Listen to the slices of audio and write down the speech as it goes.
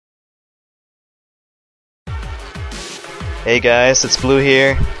Hey guys, it's Blue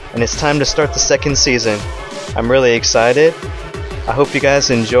here, and it's time to start the second season. I'm really excited. I hope you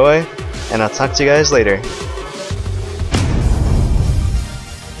guys enjoy, and I'll talk to you guys later.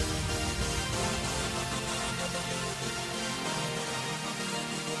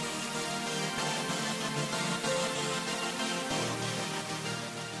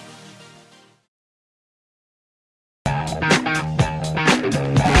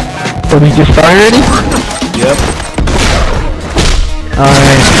 So we just started already? Yep.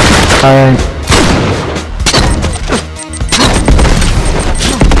 Alright.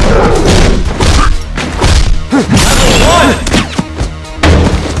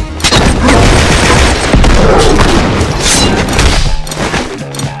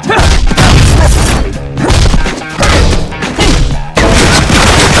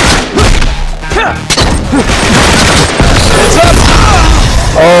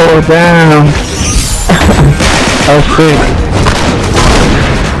 Oh damn! That was sick.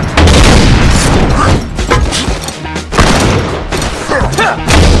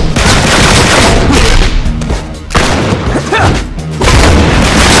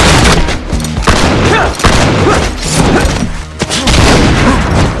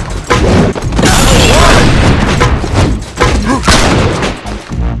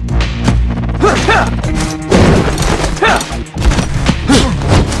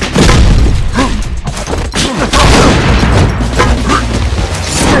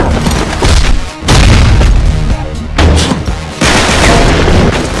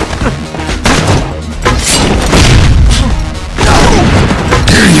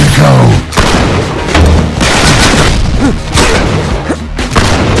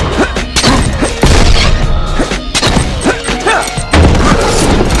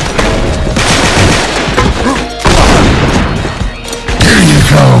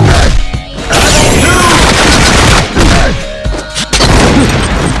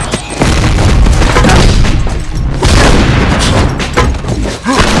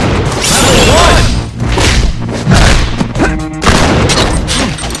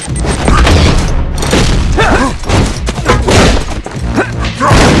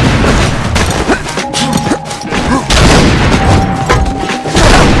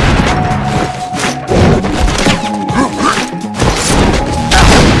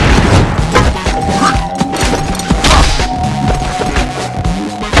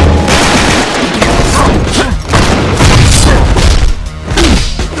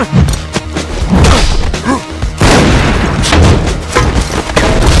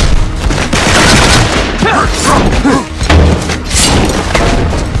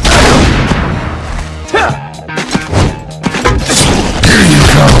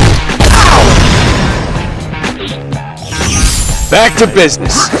 Back to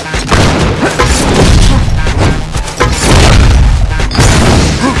business.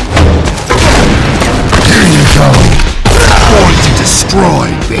 Here you go. Going to destroy,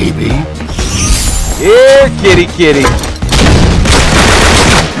 baby. Here, kitty kitty.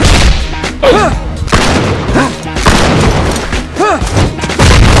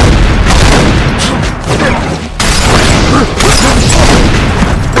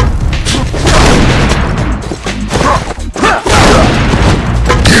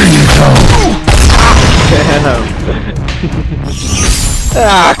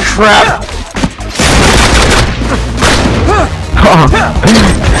 Ah, crap!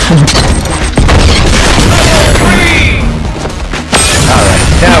 Alright,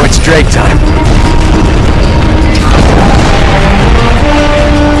 now it's Drake time.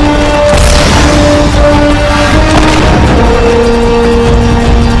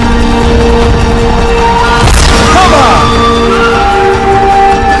 Come on!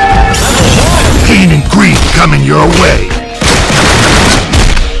 Pain and grief coming your way.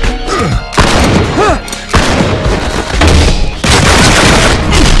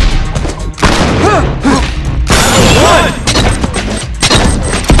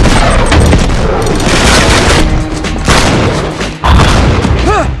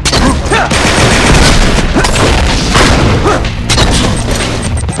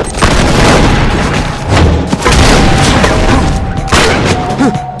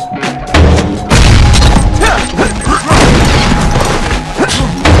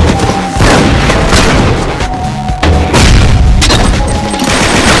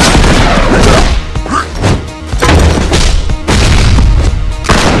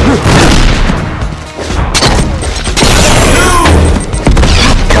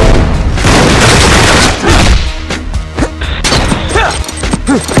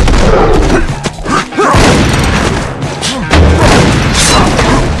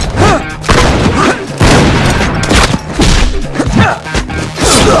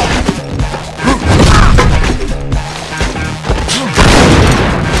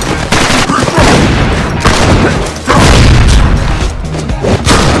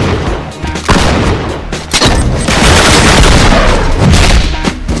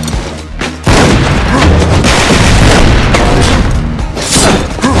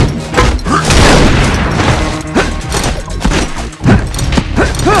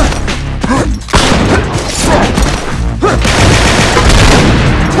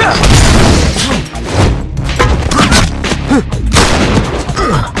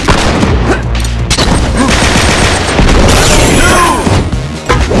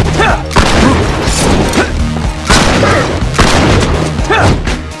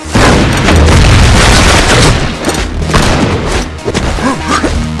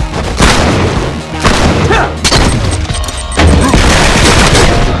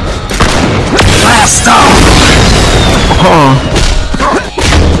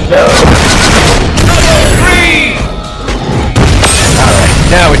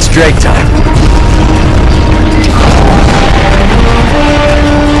 Now it's Drake time.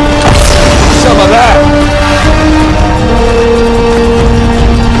 Some of that.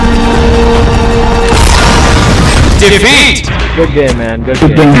 Defeat. Good game, man. Good game.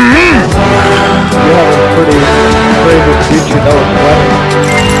 You have a pretty good future. That was funny.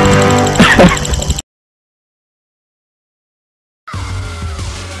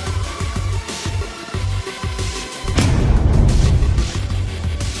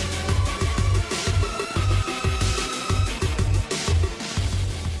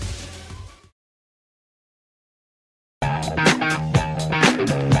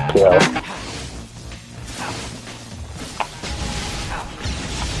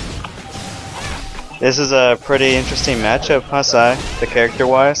 This is a pretty interesting matchup, huh, Sai? The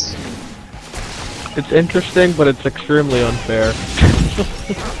character-wise. It's interesting, but it's extremely unfair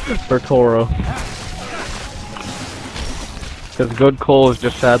for Toro. Because Good Cole is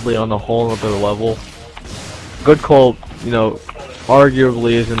just sadly on a whole other level. Good Cole, you know,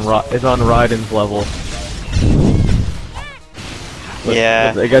 arguably is on Raiden's level. But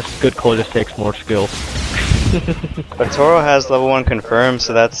Yeah. I guess Good Cole just takes more skill. But Toro has level 1 confirmed,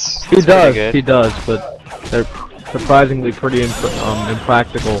 so that's He pretty does, good. he does, but they're surprisingly pretty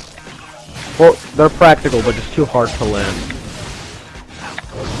impractical. Well, they're practical, but just too hard to land.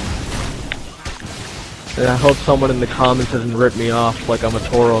 And I hope someone in the comments doesn't rip me off like I'm a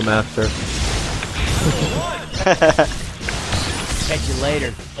Toro master. Catch you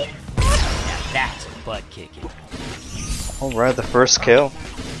later. Now that's butt kicking. Alright, the first kill.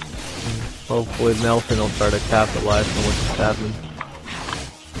 Hopefully Nelson will try to capitalize on what's just happening.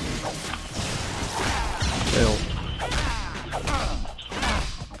 Fail.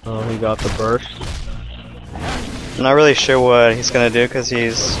 Oh, he got the burst. I'm not really sure what he's gonna do because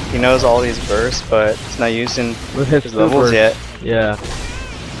he knows all these bursts, but he's not using With his his levels supers, yet. yeah.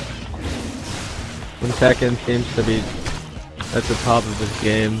 When Tekken seems to be at the top of his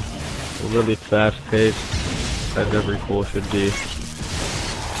game, really fast paced, as every pool should be.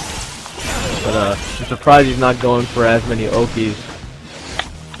 But I'm surprised he's not going for as many Okies,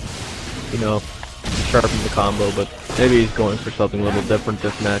 you know, to sharpen the combo, but maybe he's going for something a little different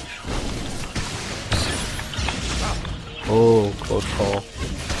this match. Oh, close call.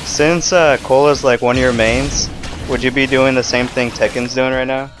 Since Cole is like one of your mains, would you be doing the same thing Tekken's doing right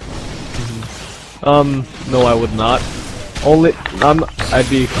now? No, I would not. I'd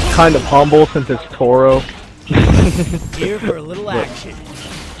be kind of humble since it's Toro. Here for a little action.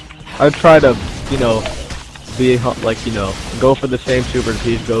 I'd try to, you know, be like, you know, go for the same super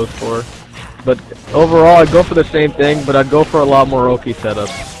he goes for. But overall, I'd go for the same thing, but I'd go for a lot more Oki setups.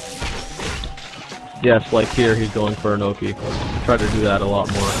 Yes, like here, he's going for an Oki. I try to do that a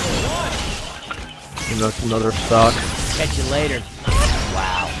lot more. And that's another stock. Catch you later.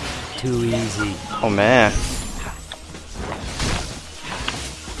 Wow. Too easy. Oh man.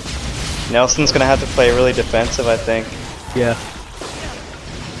 Nelson's gonna have to play really defensive, I think. Yeah.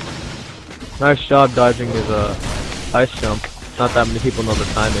 Nice job dodging his ice jump. Not that many people know the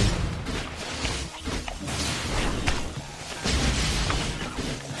timing.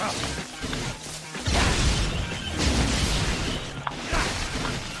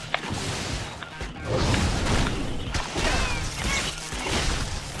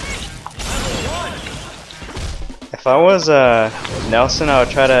 If I was Nelson, I would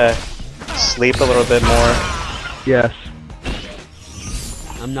try to sleep a little bit more. Yes.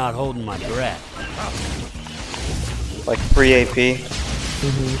 I'm not holding my breath. Like free AP.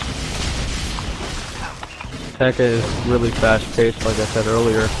 Tekka is really fast paced, like I said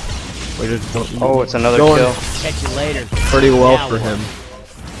earlier. We just don't, Oh, it's another going kill. Catch you later. pretty well Now for what? him.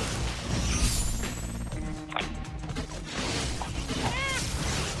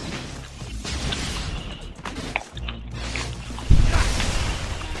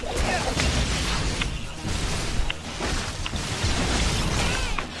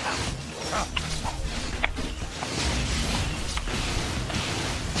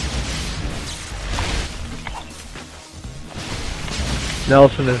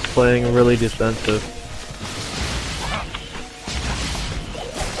 Nelson is playing really defensive.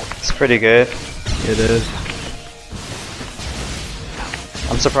 It's pretty good. It is.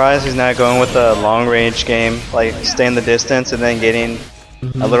 I'm surprised he's not going with a long range game, like stay in the distance and then getting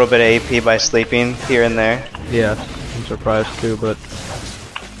a little bit of AP by sleeping here and there. Yeah, I'm surprised too, but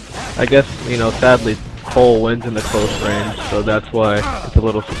I guess, you know, sadly Cole wins in the close range, so that's why it's a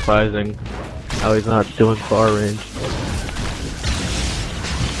little surprising how he's not doing far range.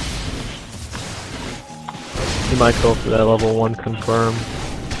 He might go for that level 1 confirm.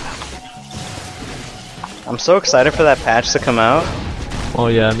 I'm so excited for that patch to come out. Oh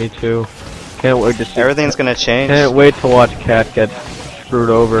yeah, me too. Can't wait to see. Everything's gonna change. Can't wait to watch Cat get screwed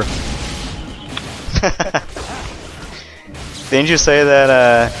over. Didn't you say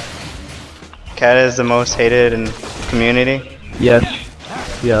that Cat is the most hated in community? Yes,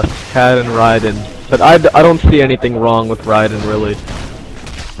 yes, Cat and Raiden. But I don't see anything wrong with Raiden really.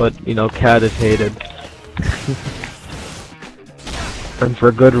 But you know, Cat is hated, and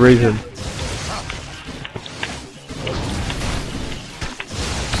for good reason.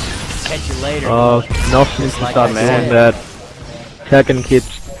 Catch you later. Nelson needs to Like stop I doing said. that. Tekken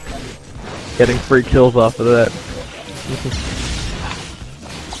keeps getting free kills off of that.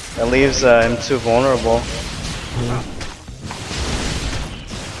 That leaves him too vulnerable.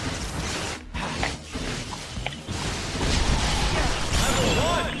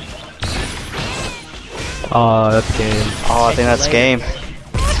 That's game. Oh, I think that's game.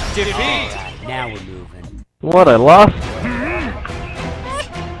 Alright, now we're moving. What, I lost?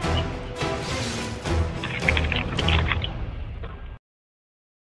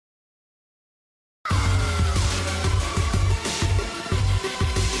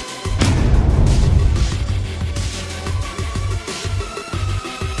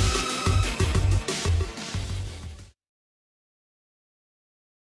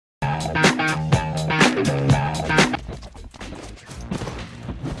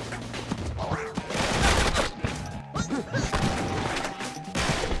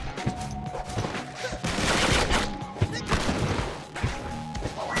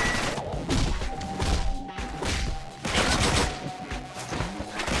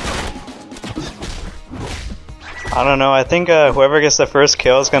 I don't know. I think whoever gets the first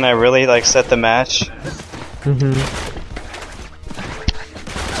kill is gonna really like set the match.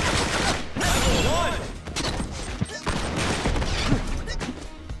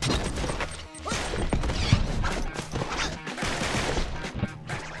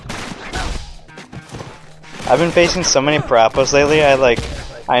 I've been facing so many Parappos lately.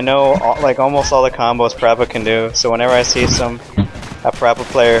 I know like almost all the combos Parappa can do. So whenever I see a Parappa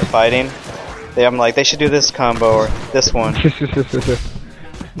player fighting, I'm like, they should do this combo or this one.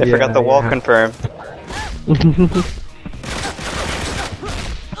 They forgot the wall confirm.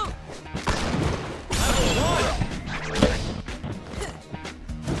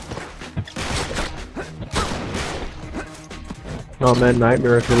 Oh man,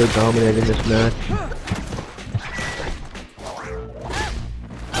 Nightmare is really dominating this match.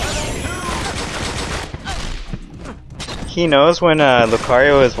 He knows when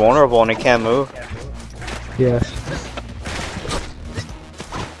Lucario is vulnerable and he can't move. Yes.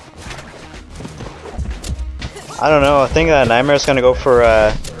 I don't know. I think Nightmare's gonna go for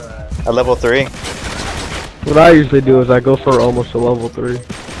a level 3. What I usually do is I go for almost a level 3.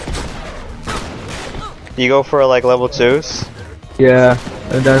 You go for like level 2s? Yeah,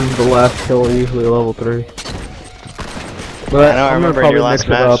 and then the last kill usually level 3. But I know, I I'm gonna remember probably your last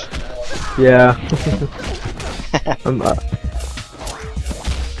mix it match. up. Yeah. I'm,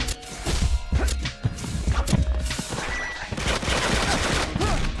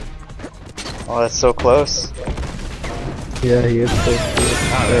 Oh, that's so close. yeah, he is close to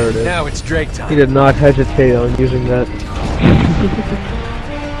it. There it is. Now it's Drake He time. did not hesitate on using that.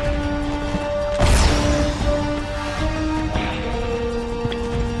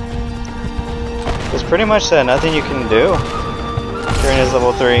 There's pretty much nothing you can do during his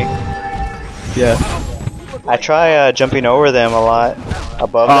level 3. Yeah. I try jumping over them a lot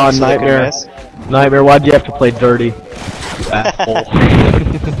above them so they can Nightmare. miss. Nightmare, why'd you have to play dirty? You asshole.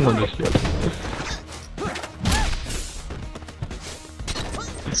 I'm just joking.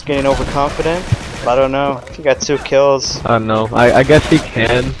 He's getting overconfident. I don't know. He got 2 kills. I don't know. I guess he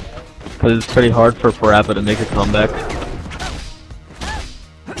can, because it's pretty hard for Parappa to make a comeback.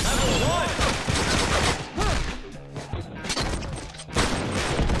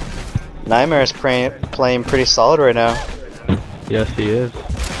 Nightmare is playing pretty solid right now. Yes, he is.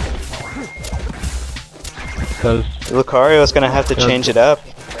 Because Lucario is gonna have to change it up.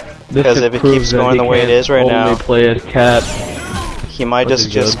 this Because just if it proves keeps that going he the way it can't is right only now, play as Cat. he might Which is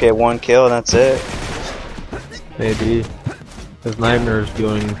just good. get one kill and that's it. Maybe. His Nightmare is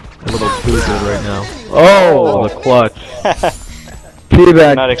doing a little too good right now. Oh, the clutch. Did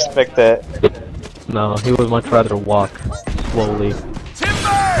Teabag. not expect that. No, he would much rather walk slowly.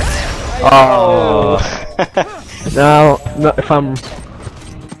 Oh. Now, no, if I'm...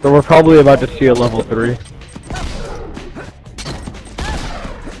 So we're probably about to see a level 3.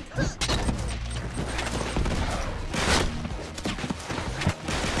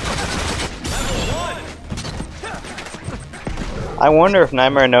 I wonder if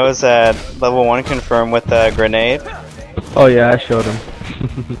Nightmare knows that level 1 confirmed with the grenade. Oh yeah, I showed him.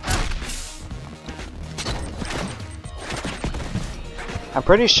 I'm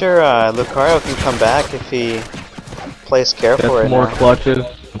pretty sure Lucario can come back if he plays careful Gets right more now. clutches.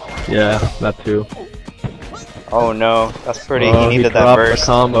 Yeah, that too. Oh no, that's pretty. Oh, he needed that dropped burst. the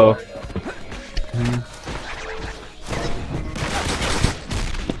combo.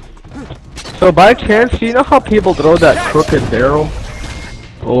 So by chance, do you know how people throw that crooked barrel?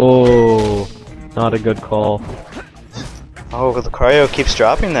 Oh, not a good call. Oh, Lucario keeps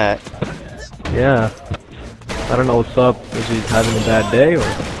dropping that. Yeah. I don't know what's up. Is he having a bad day or?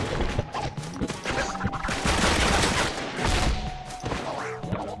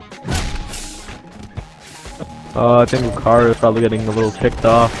 I think Lucario is probably getting a little ticked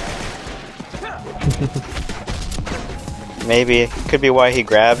off. Maybe could be why he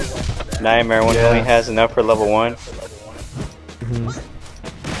grabbed Nightmare when he Yeah. only has enough for level 1. Mhm.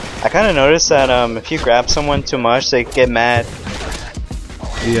 I kind of noticed that if you grab someone too much, they get mad.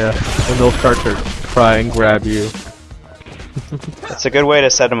 Yeah, and they'll start to try and grab you. It's a good way to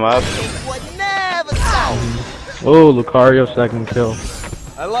set them up. Oh, Lucario second kill.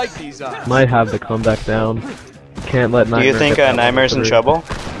 I like these eyes. Might have the comeback down. Can't let Do Nightmare you think get that Nightmare's in level trouble?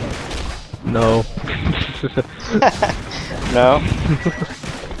 3. No. No.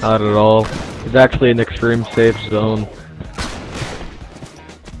 Not at all. It's actually an extreme safe zone.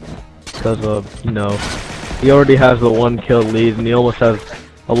 Because of, you know, he already has the 1 kill lead and he almost has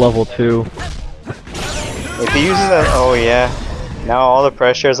a level 2. If he uses that, oh yeah. Now all the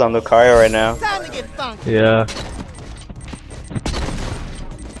pressure is on Lucario right now. Yeah.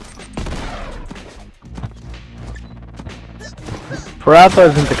 Parappa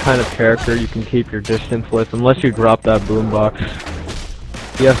isn't the kind of character you can keep your distance with unless you drop that boombox.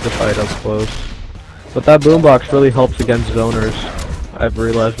 He has to fight up close. But that boombox really helps against zoners, I've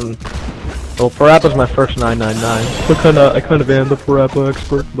realized. Well, Parappa's my first 999. So I kinda am the Parappa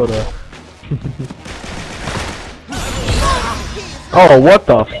expert, but Oh, what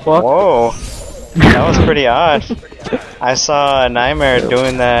the fuck? Whoa. That was pretty odd. I saw a Nightmare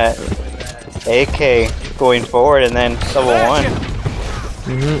doing that AK going forward and then level 1.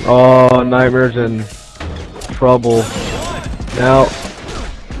 Oh, Nightmare's in trouble. Now,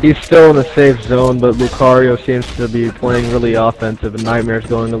 he's still in the safe zone, but Lucario seems to be playing really offensive, and Nightmare's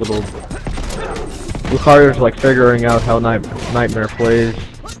going a little... Lucario's like figuring out how Nightmare plays.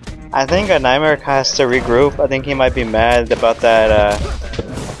 I think a Nightmare has to regroup. I think he might be mad about that,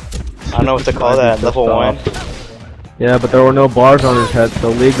 I don't know what to call Might that, be level pissed 1. off. Yeah, but there were no bars on his head, so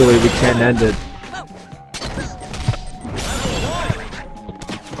legally we can't end it.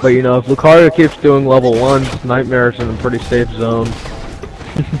 But you know, if Lucario keeps doing level 1s, Nightmare's in a pretty safe zone.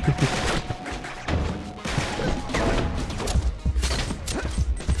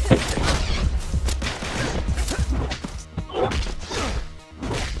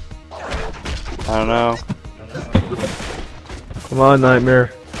 I don't know. Come on,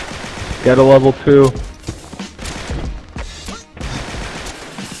 Nightmare. Get a level 2.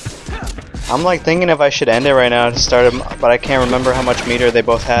 I'm like thinking if I should end it right now to start him, but I can't remember how much meter they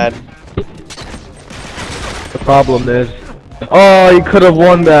both had. The problem is... Oh, he could have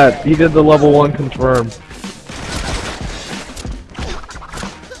won that! He did the level 1 confirm.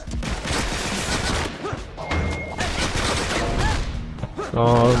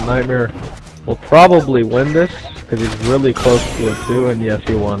 Oh, Nightmare will probably win this, because he's really close to a 2, and yes,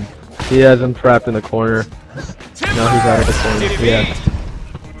 he won. He has him trapped in the corner. Now he's out of the corner. Yes.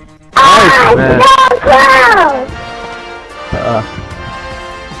 Nice, man.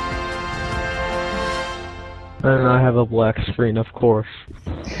 And I have a black screen, of course.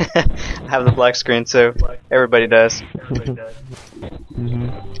 I have the black screen too. Everybody does.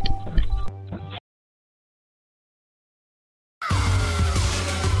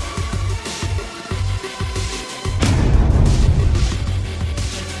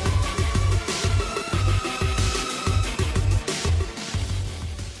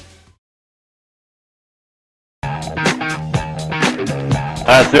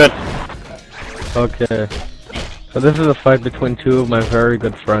 Alright, let's do it. Okay. So this is a fight between two of my very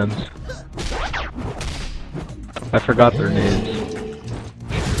good friends. I forgot their names.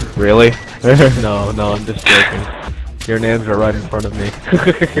 Really? No, I'm just joking. Your names are right in front of me.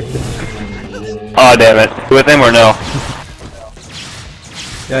 Oh damn it. With him or no?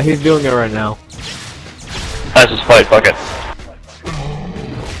 Yeah, he's doing it right now. Let's just fight, fuck it.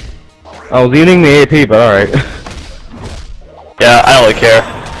 I was eating the AP, but alright. Yeah, I don't really care.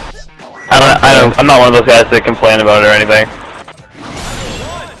 I'm not one of those guys that complain about it or anything.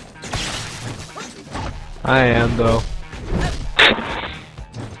 I am, though.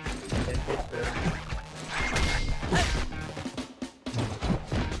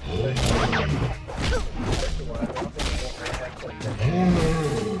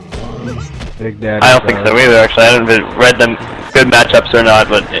 Big Daddy. I don't think so either, actually. I haven't read them good matchups or not,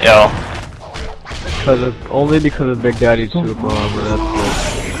 but, you know. Only because of Big Daddy's super armor, that's it.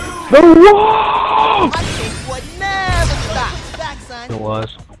 Would never stop. Back, son. It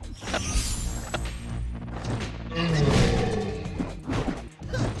was.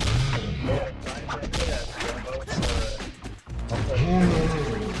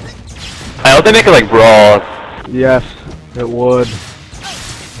 I hope they make it like Brawl. Yes, it would.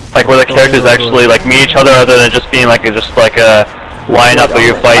 Like where the characters actually like meet each other other than just being like a lineup where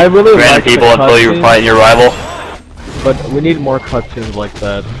you fight really random like people until you fight your rival. But we need more cutscenes like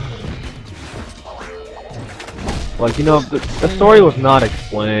that. Like, you know, the story was not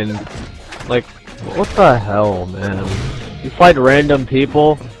explained. Like, what the hell, man? You fight random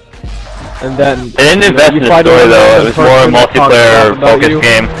people, and then... They didn't invest in the story though, it was more a multiplayer focused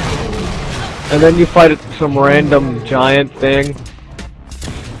game. And then you fight some random giant thing.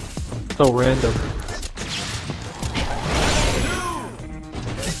 So random.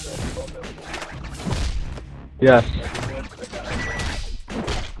 Yes.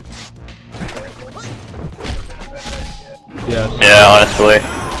 Yes. Yeah, honestly.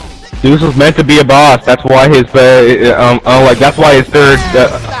 Zeus was meant to be a boss. That's why his that's why his third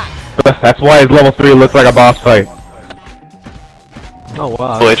that's why his level 3 looks like a boss fight. Oh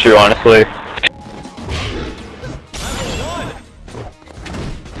wow. Totally true, honestly.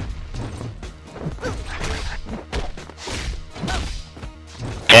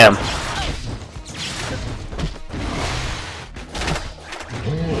 Damn.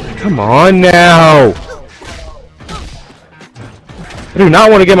 Come on now. I do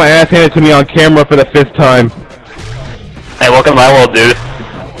not want to get my ass handed to me on camera for the 5th time. Hey, welcome to my world, dude.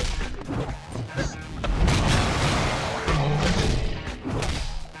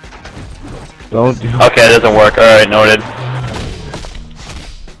 Don't do it. Okay, it doesn't work. Alright, noted.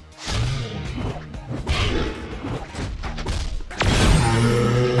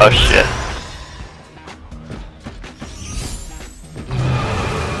 Oh shit.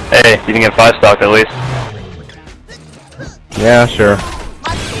 Hey, you can get 5 stock at least. Yeah, sure.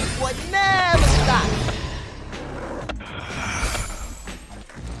 My kick would never stop.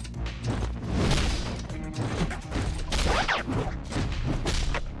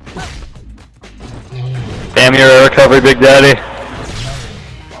 Damn, you're a recovery, Big Daddy.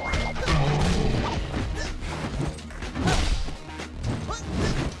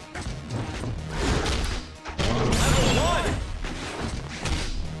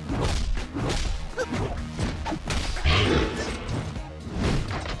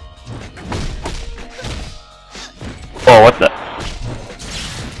 Oh, what the?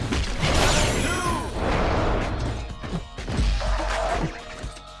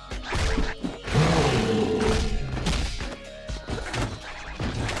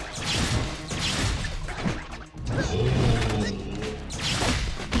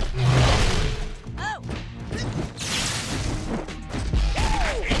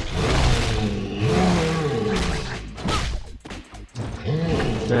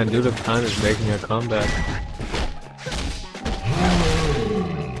 Man, Dude of Time is making a comeback.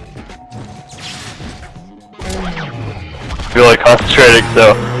 Feel like concentrating,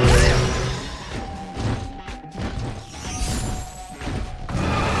 so.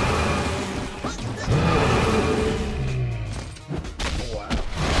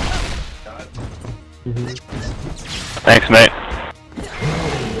 Thanks, mate.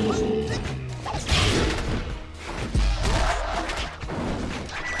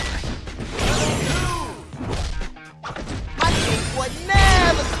 My kick would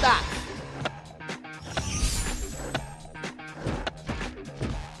never stop.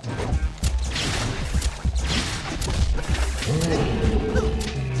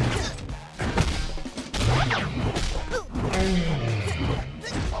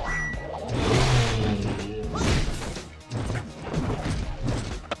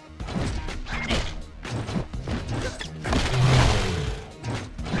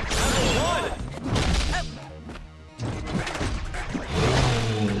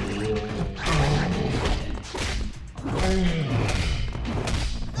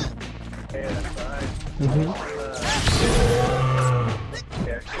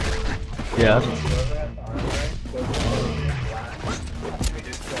 Yeah.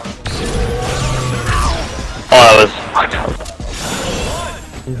 Oh, that was.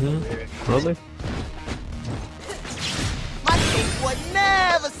 Really? My skateboard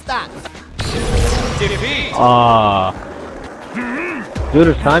never stops. Ah. Dude,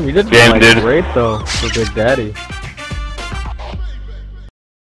 it's time. You did Damn, like dude. great though for Big Daddy.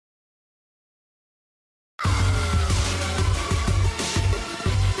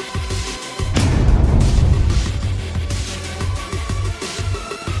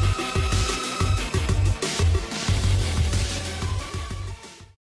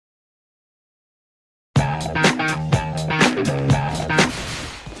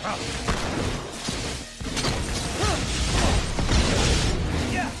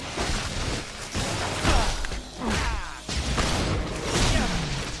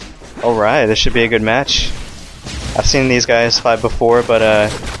 Alright, this should be a good match. I've seen these guys fight before, but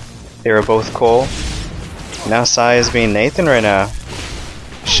they were both Cole. Now Sai is being Nathan right now,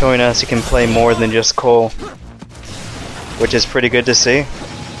 showing us he can play more than just Cole, which is pretty good to see.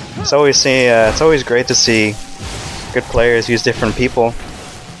 It's always great to see good players use different people.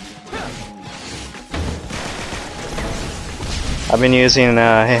 I've been using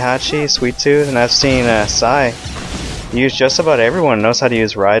Heihachi, Sweet Tooth, and I've seen Sai use just about everyone. Knows how to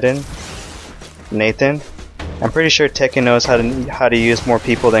use Raiden, Nathan. I'm pretty sure Tekken knows how to use more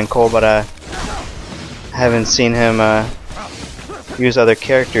people than Cole, but I haven't seen him use other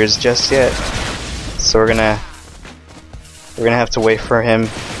characters just yet. So we're gonna have to wait for him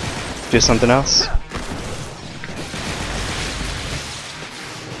to do something else.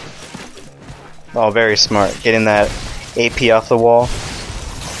 Oh, very smart, getting that AP off the wall.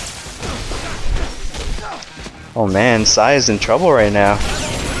 Oh man, Sai is in trouble right now.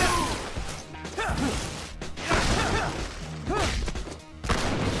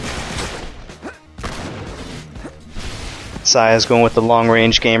 Sai is going with the long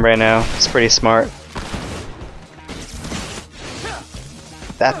range game right now. It's pretty smart.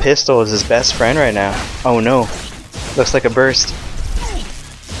 That pistol is his best friend right now. Oh no, looks like a burst.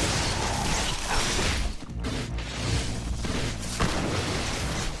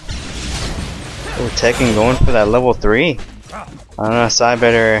 Oh, Tekken going for that level 3. I don't know, Sai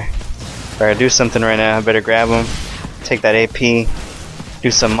better do something right now. I better grab him, take that AP,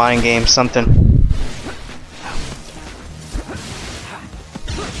 do some mind game, something.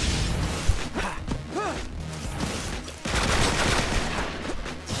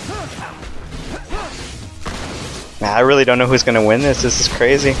 Man, I really don't know who's gonna win this. This is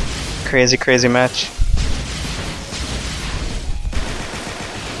crazy. Crazy match.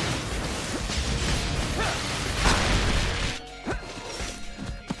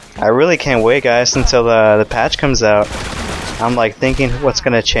 I really can't wait, guys, until the patch comes out. I'm like thinking what's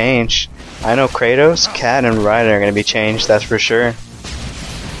gonna change. I know Kratos, Cat, and Raiden are gonna be changed, that's for sure.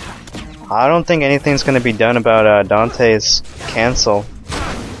 I don't think anything's gonna be done about Dante's cancel.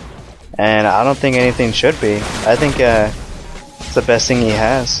 And I don't think anything should be. I think it's the best thing he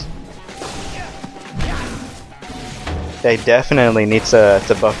has. They definitely need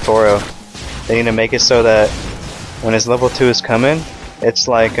to buff Toro. They need to make it so that when his level 2 is coming, it's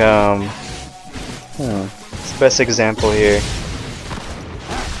like, it's the best example here.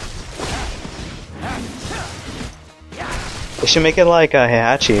 They should make it like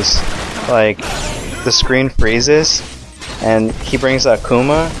Heihachi's. Like, the screen freezes, and he brings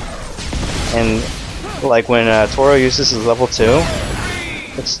Akuma, and like when Toro uses his level 2,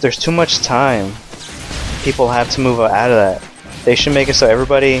 there's too much time. People have to move out of that. They should make it so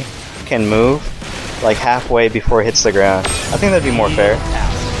everybody can move like halfway before it hits the ground. I think that'd be more fair.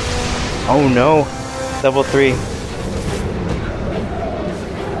 Oh no, level 3.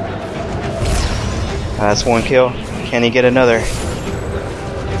 That's one kill. Can he get another?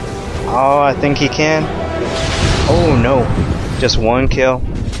 Oh, I think he can. Oh no, just one kill.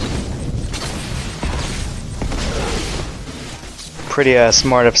 Pretty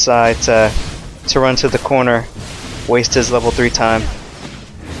smart of Sai to run to the corner, waste his level 3 time.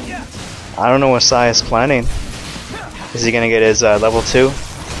 I don't know what Sai is planning. Is he gonna get his level 2,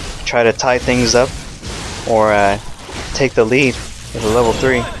 try to tie things up, or take the lead with a level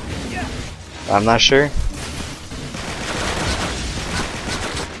 3? I'm not sure.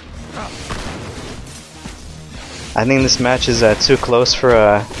 I think this match is too close for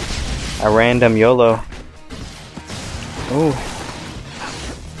a random YOLO. Ooh.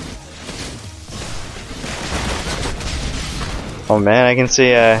 Oh man, I can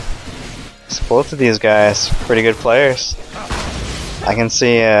see both of these guys pretty good players. I can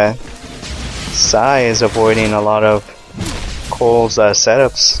see Sai is avoiding a lot of Cole's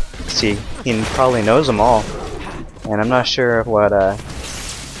setups. See, he probably knows them all, and I'm not sure what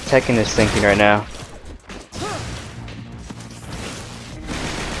Tekken is thinking right now.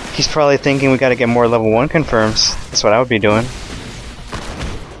 He's probably thinking we gotta get more level 1 confirms. That's what I would be doing.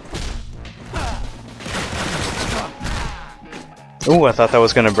 Ooh, I thought that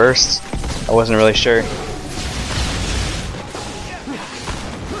was gonna burst. I wasn't really sure.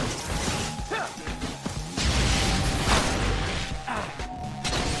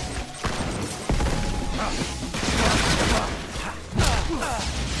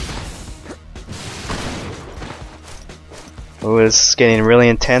 Ooh, it's getting really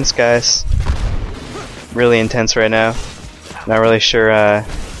intense, guys. Really intense right now. Not really sure,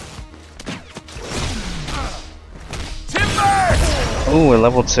 Ooh, and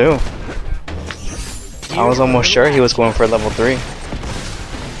level 2. I was almost sure he was going for level 3.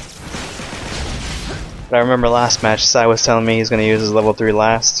 But I remember last match, Sai was telling me he's going to use his level 3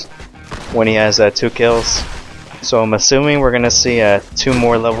 last when he has 2 kills. So I'm assuming we're going to see 2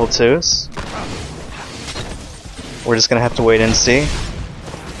 more level 2s. We're just going to have to wait and see.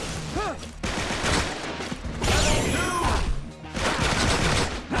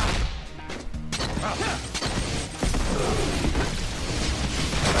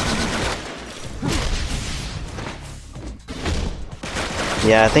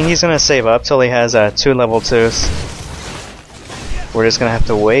 Yeah, I think he's gonna save up till he has 2 level 2s. We're just gonna have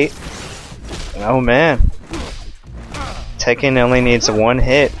to wait. Oh man. Tekken only needs 1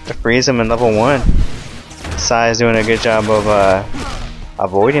 hit to freeze him in level 1. Sai is doing a good job of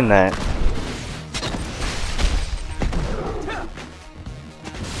avoiding that.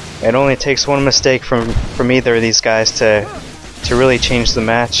 It only takes 1 mistake from either of these guys to really change the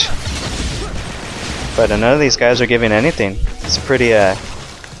match. But none of these guys are giving anything. It's pretty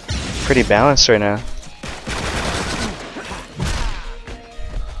balanced right now.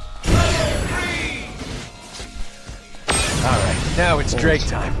 Alright, now it's Drake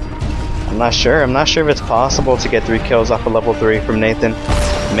time. I'm not sure if it's possible to get 3 kills off of level 3 from Nathan.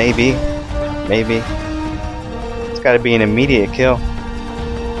 Maybe. It's gotta be an immediate kill.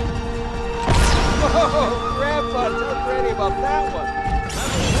 Whoa, Grandpa, tell Granny about that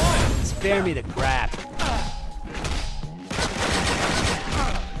one. Spare me the crap.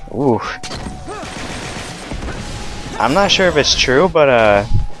 Ooh. I'm not sure if it's true, but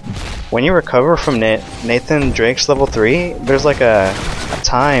when you recover from Nathan Drake's level 3, there's like a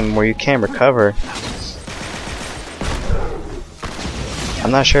time where you can't recover.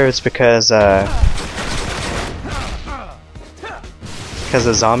 I'm not sure if it's because the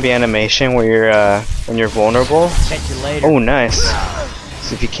zombie animation where when you're vulnerable. Catch you later. Oh, nice.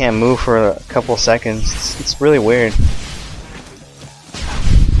 So if you can't move for a couple seconds, it's really weird.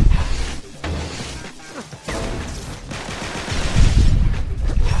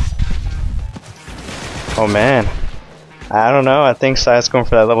 Oh man, I don't know. I think Sai's going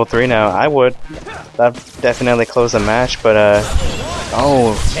for that level 3 now. I would. That definitely close the match, but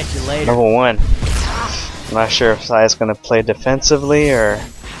oh, Catch you later. level 1. I'm not sure if Sai's gonna play defensively or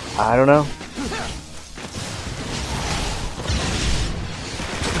I don't know.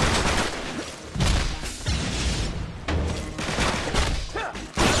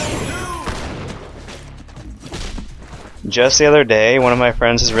 Just the other day, one of my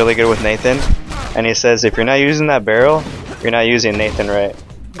friends is really good with Nathan. And he says, if you're not using that barrel, you're not using Nathan right.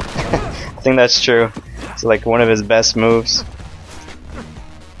 I think that's true. It's like one of his best moves.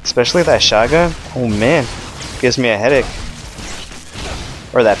 Especially that shotgun. Oh man, gives me a headache.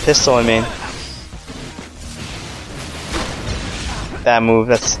 Or that pistol, I mean. That move,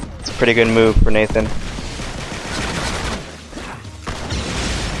 it's a pretty good move for Nathan.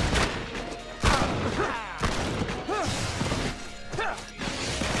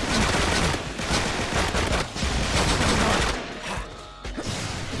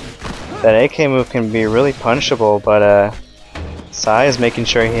 That AK move can be really punishable, but Sai is making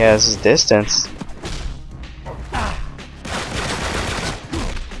sure he has his distance.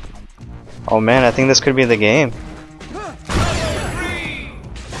 Oh man, I think this could be the game.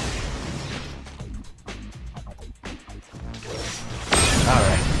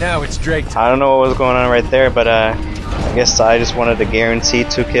 Alright, now it's Drake time. I don't know what was going on right there, but I guess Sai just wanted to guarantee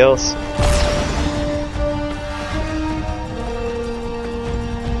 2 kills.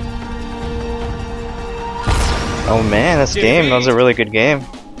 Oh man, this game, that was a really good game.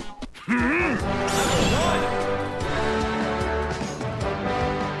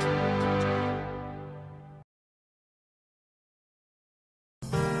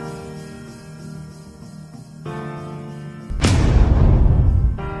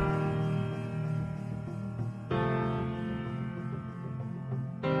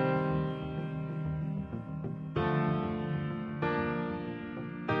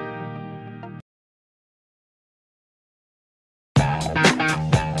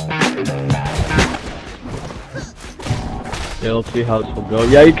 Yeah, let's see how this will go.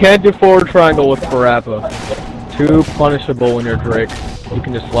 Yeah, you can't do forward triangle with Parappa. Too punishable when you're Drake. You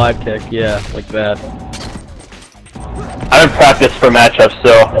can just slide kick, yeah, like that. I haven't practiced for matchups,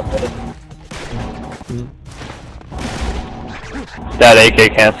 so... That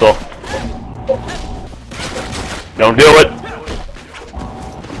AK cancel. Don't do it!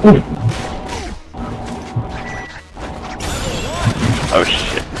 Oh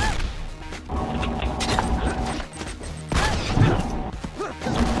shit.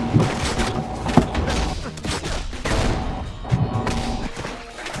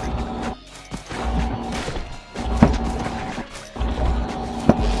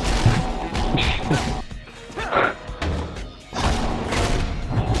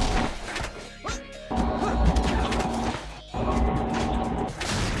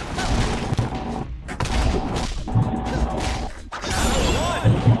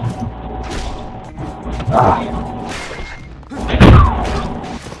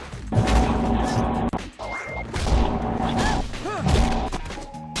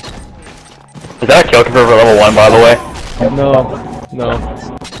 Is that a kill confirm for level 1, by the way? No. No?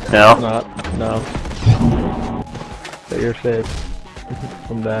 Not. No. But you're safe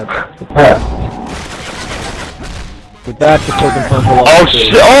from that. With that, the token punch will Oh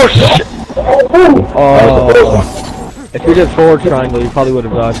shit! Oh shit! Oh. If you did forward triangle, you probably would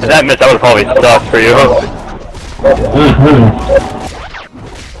have dodged If it. that missed, that would probably suck for you.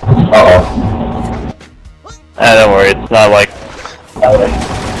 Don't worry, it's not like...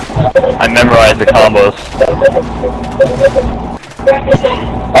 I memorized the combos.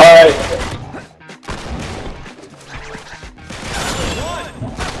 Alright.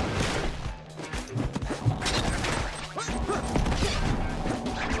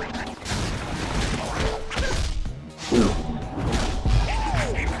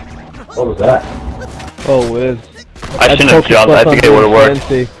 What was that? Oh, Wiz. I shouldn't have jumped, I think it would have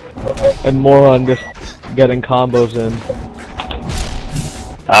worked. And more on just getting combos in.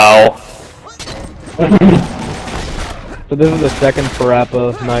 Ow. So this is the second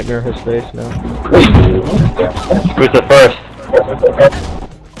Parappa nightmare has faced now. Who's the first?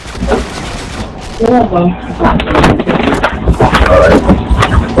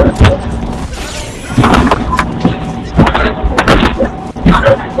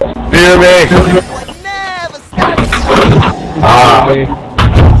 Fear me!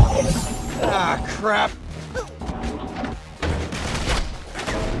 Ah, crap.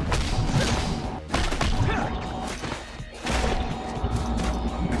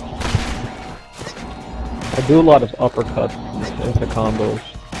 I do a lot of uppercuts into combos.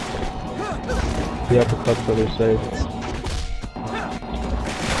 The uppercuts are their safe.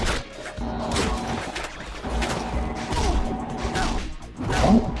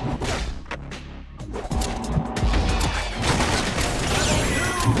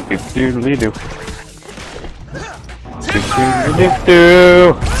 Doodly-doo.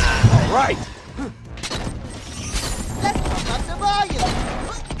 Doodly-doo. Right. Let's pump up the volume.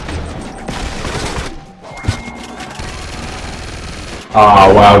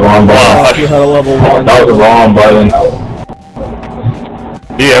 Oh wow, wrong button. You had a level 1. That was the wrong button.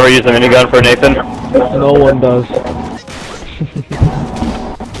 Do you ever use a minigun for Nathan? No one does.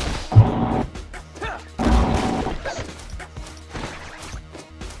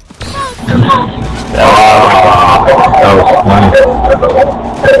 That was nice.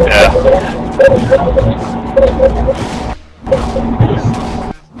 Yeah.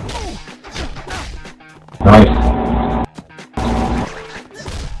 Nice.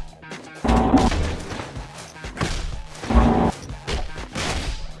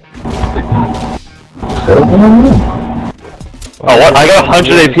 Oh, what? I got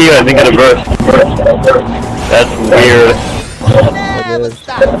 100 AP and I didn't get a burst. That's weird.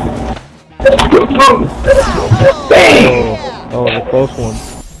 Oh, the close one.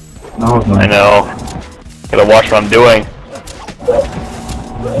 That was I nice. know. Gotta watch what I'm doing.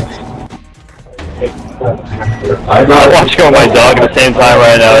 I I'm watching with my dog at the same time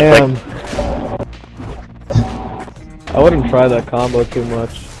right now. It's like, I wouldn't try that combo too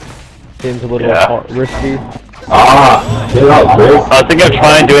much. Seems a little risky. Get out, bro. I was thinking of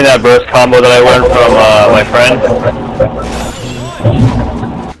trying doing that burst combo that I learned from my friend.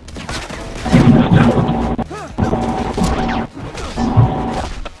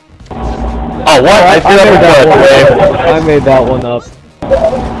 Oh, what? I did I made that one up.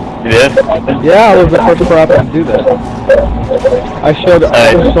 You did? Yeah, I was the first Parappa to do that. I showed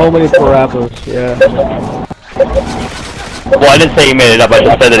so many Parappas, yeah. Well, I didn't say he made it up, I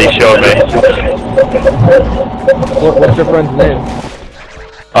just said that he showed me. What's your friend's name?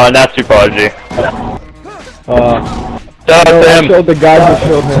 Natsu Prodigy. Shout out to I him. showed the guy who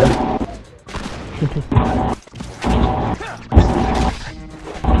showed him.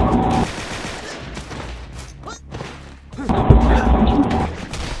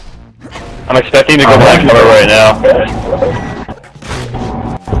 I'm expecting to go back cover right now.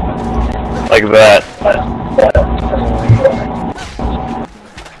 Like that.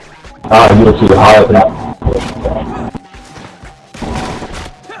 You'll see the highlight.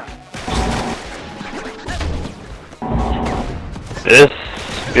 This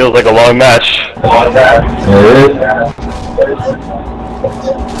feels like a long match. It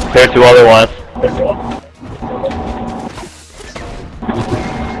Compared to other ones.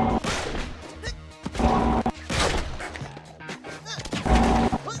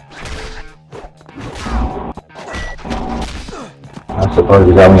 I suppose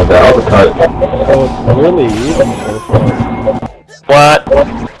he's having a bad uppercut. So it's really even so far. What?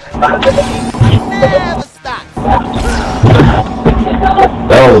 Never stop.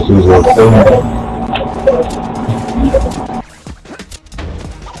 That was usual too.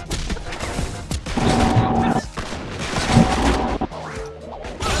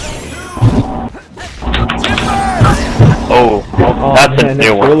 Oh, that's man, a new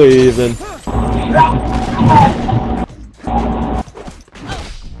it's one. really even.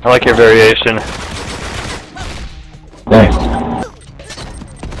 I like your variation. Thanks.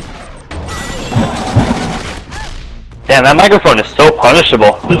 Damn, that microphone is so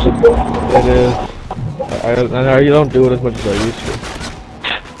punishable. It is. I know you don't do it as much as I used to.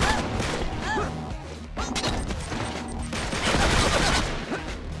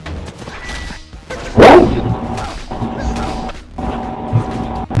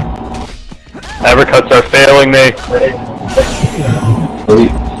 Evercuts are failing me.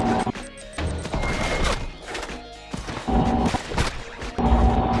 Sweet.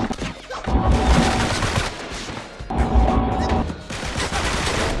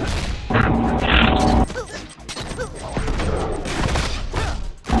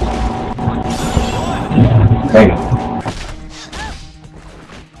 Thank you.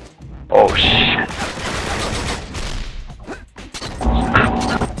 Oh shit.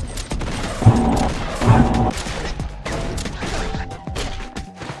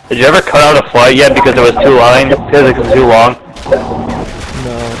 Did you ever cut out a flight yet because it was too long? Because it was too long?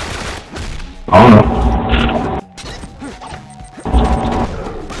 No. I don't know.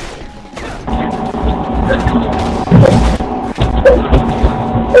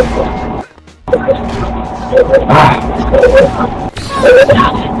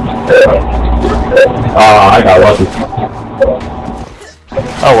 I got lucky.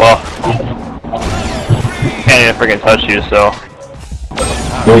 Oh well. Can't even freaking touch you, so.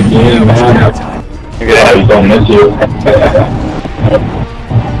 Good game, man. You're gonna have Don't miss you.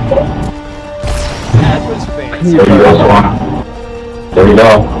 That was fancy. There you go, Swan. There you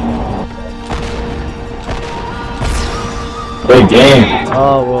go. Good game.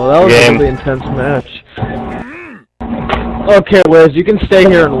 Oh, well, that was a Game. really intense match. Okay, Wiz, you can stay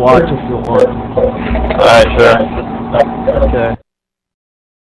here and watch if you want. Alright, sure. Okay.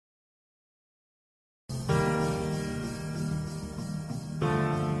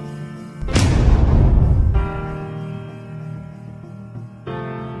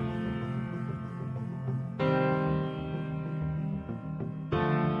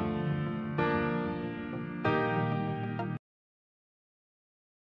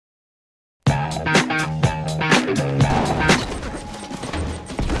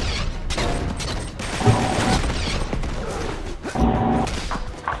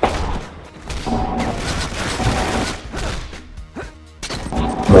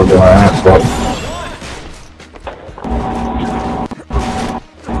 We'll do my ass up.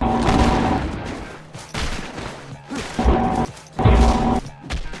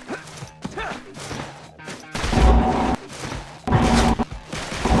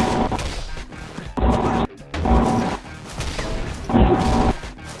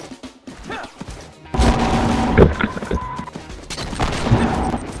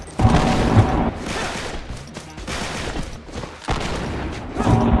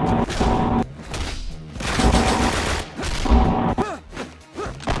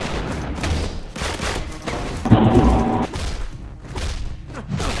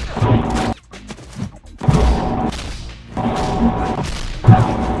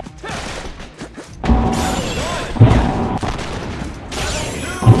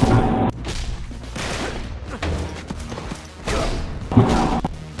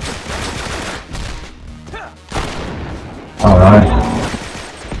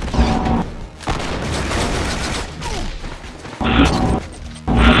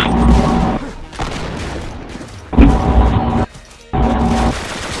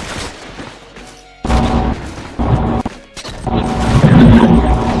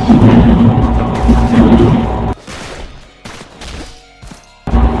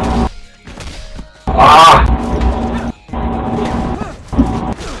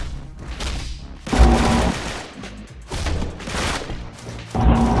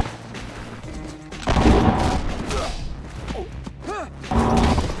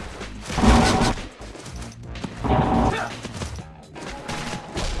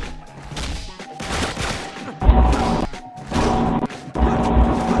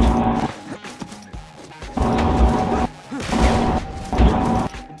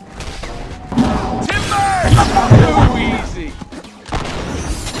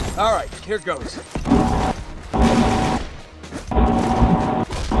 Alright, here goes.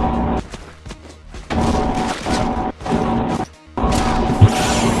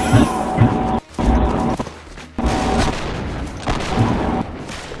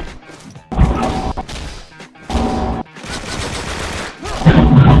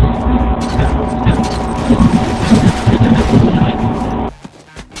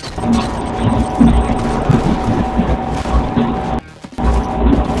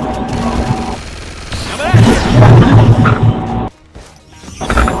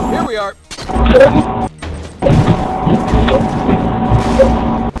 Here we are.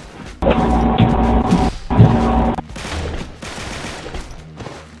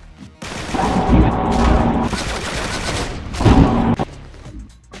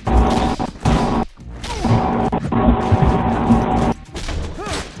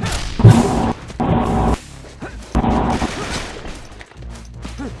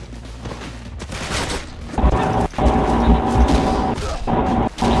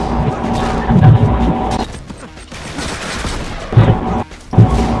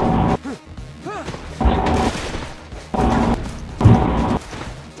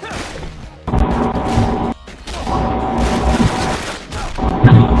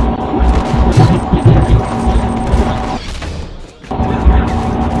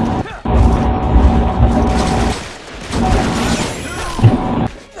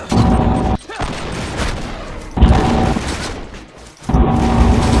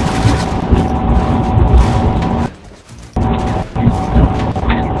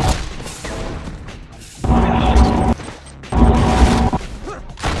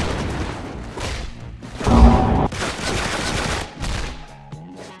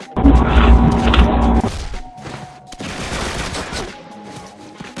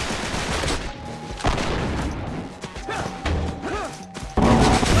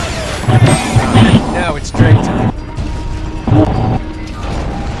 Now it's Drake time.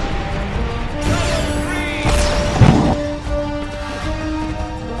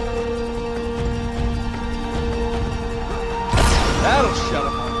 That'll shut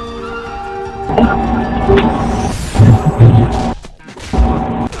him up.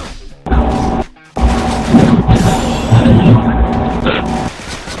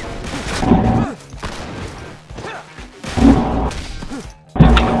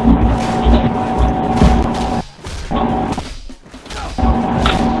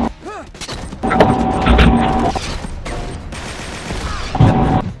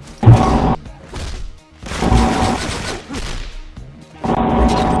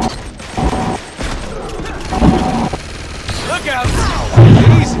 Look out!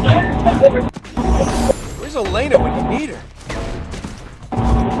 Easy. Where's Elena when you need her?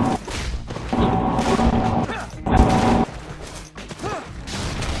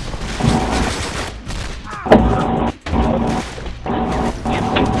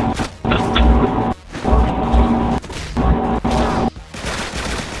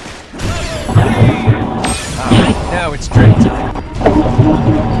 Now it's Drake time.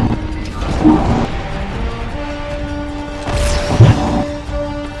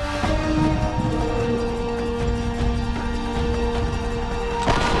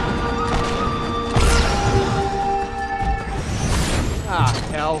 Ah,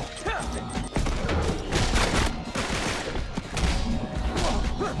 hell.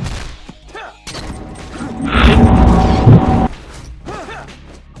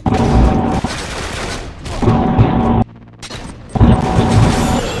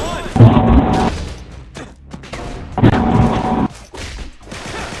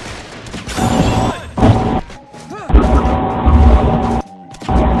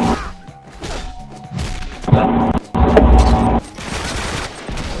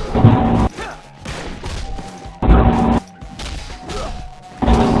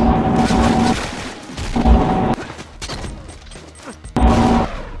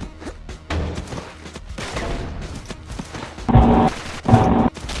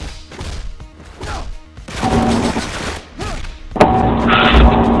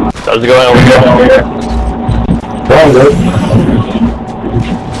 How's it going over here? Going good.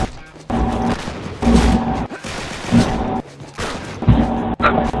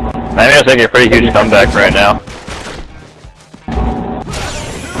 I think it's making a pretty huge comeback right now.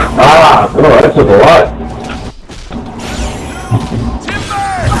 Ah, oh, that took a lot. Timber!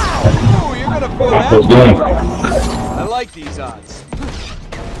 Ooh, you're gonna feel What's doing? that. I like these odds.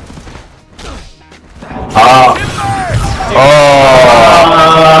 Oh,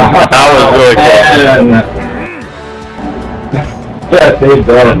 that was really close. Yeah, they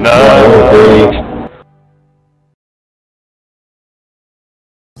don't. No.